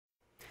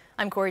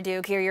I'm Corey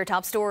Duke. Here are your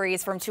top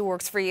stories from 2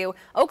 Works for You.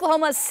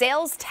 Oklahoma's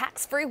sales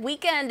tax-free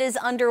weekend is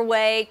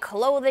underway.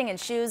 Clothing and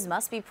shoes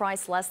must be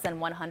priced less than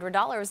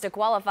 $100 to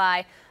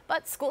qualify.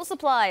 But school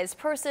supplies,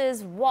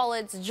 purses,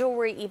 wallets,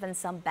 jewelry, even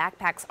some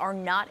backpacks are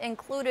not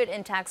included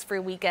in tax-free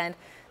weekend.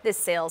 This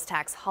sales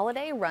tax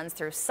holiday runs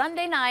through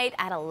Sunday night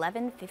at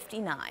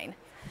 11:59.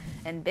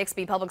 And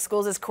Bixby Public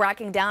Schools is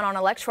cracking down on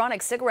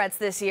electronic cigarettes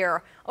this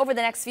year. Over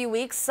the next few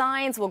weeks,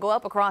 signs will go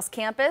up across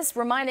campus,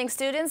 reminding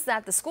students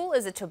that the school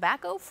is a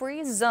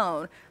tobacco-free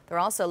zone. They're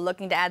also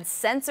looking to add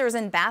sensors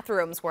in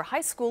bathrooms where high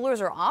schoolers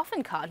are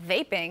often caught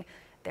vaping.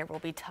 There will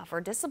be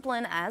tougher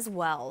discipline as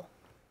well.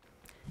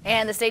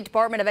 And the State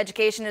Department of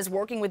Education is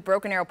working with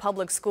Broken Arrow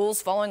Public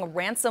Schools following a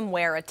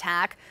ransomware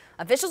attack.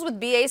 Officials with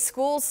BA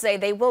schools say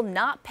they will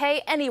not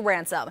pay any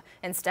ransom.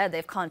 Instead,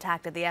 they've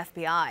contacted the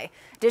FBI.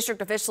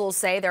 District officials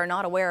say they're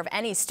not aware of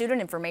any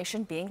student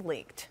information being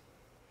leaked.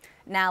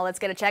 Now let's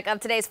get a check of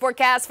today's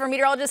forecast from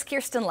meteorologist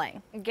Kirsten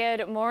Lang.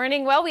 Good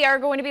morning. Well, we are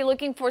going to be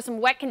looking for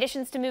some wet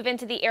conditions to move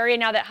into the area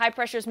now that high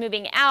pressure is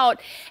moving out.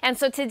 And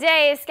so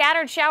today,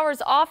 scattered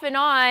showers off and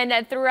on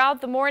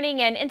throughout the morning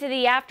and into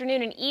the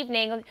afternoon and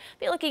evening. We'll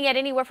be looking at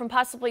anywhere from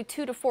possibly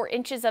 2 to 4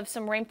 inches of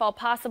some rainfall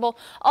possible.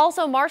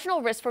 Also,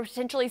 marginal risk for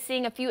potentially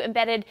seeing a few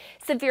embedded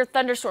severe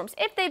thunderstorms.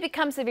 If they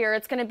become severe,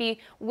 it's going to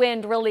be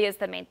wind really is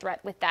the main threat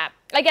with that.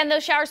 Again,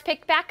 those showers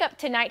pick back up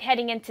tonight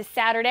heading into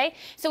Saturday.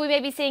 So we may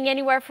be seeing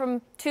anywhere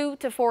from 2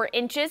 to 4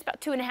 inches,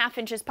 about 2.5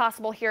 inches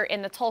possible here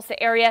in the Tulsa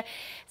area.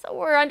 So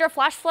we're under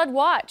flash flood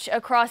watch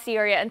across the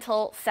area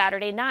until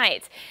Saturday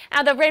night.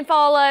 Now the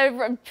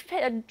rainfall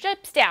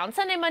drips down.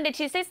 Sunday, Monday,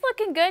 Tuesday is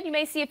looking good. You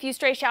may see a few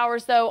stray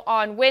showers though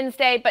on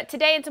Wednesday, but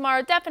today and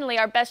tomorrow definitely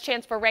our best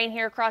chance for rain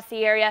here across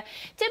the area.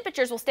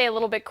 Temperatures will stay a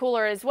little bit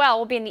cooler as well.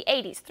 We'll be in the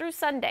 80s through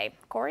Sunday.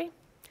 Corey?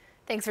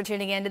 Thanks for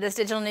tuning in to this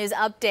digital news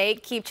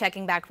update. Keep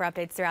checking back for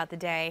updates throughout the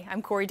day.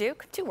 I'm Corey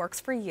Duke. 2 Works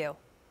for You.